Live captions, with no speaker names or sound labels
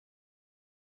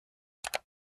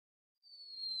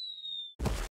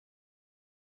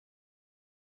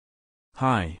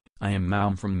Hi, I am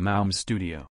Maum from Maum's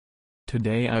Studio.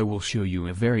 Today I will show you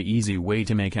a very easy way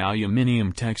to make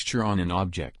aluminium texture on an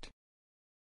object.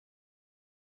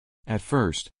 At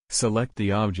first, select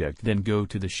the object, then go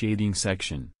to the shading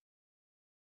section.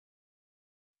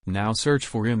 Now search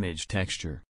for image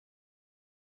texture.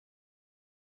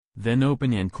 Then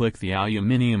open and click the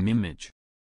aluminium image.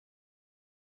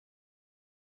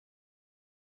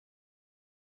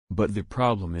 But the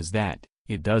problem is that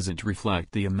it doesn't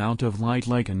reflect the amount of light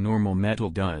like a normal metal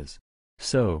does.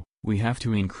 So, we have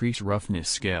to increase roughness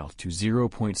scale to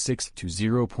 0.6 to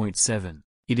 0.7.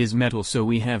 It is metal, so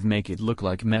we have make it look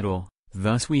like metal,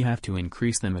 thus we have to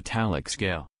increase the metallic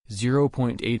scale,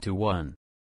 0.8 to 1.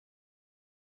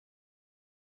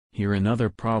 Here another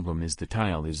problem is the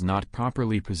tile is not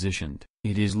properly positioned,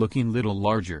 it is looking little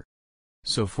larger.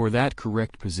 So for that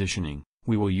correct positioning,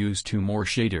 we will use two more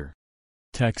shader.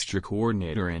 Texture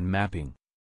coordinator and mapping.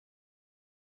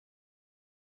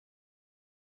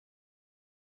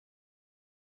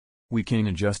 We can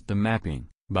adjust the mapping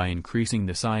by increasing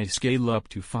the size scale up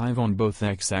to 5 on both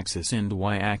x-axis and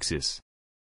y-axis.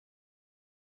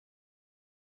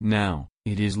 Now,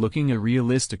 it is looking a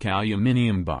realistic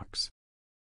aluminium box.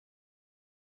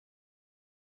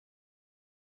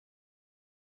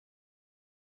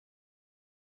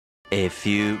 A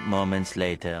few moments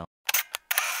later.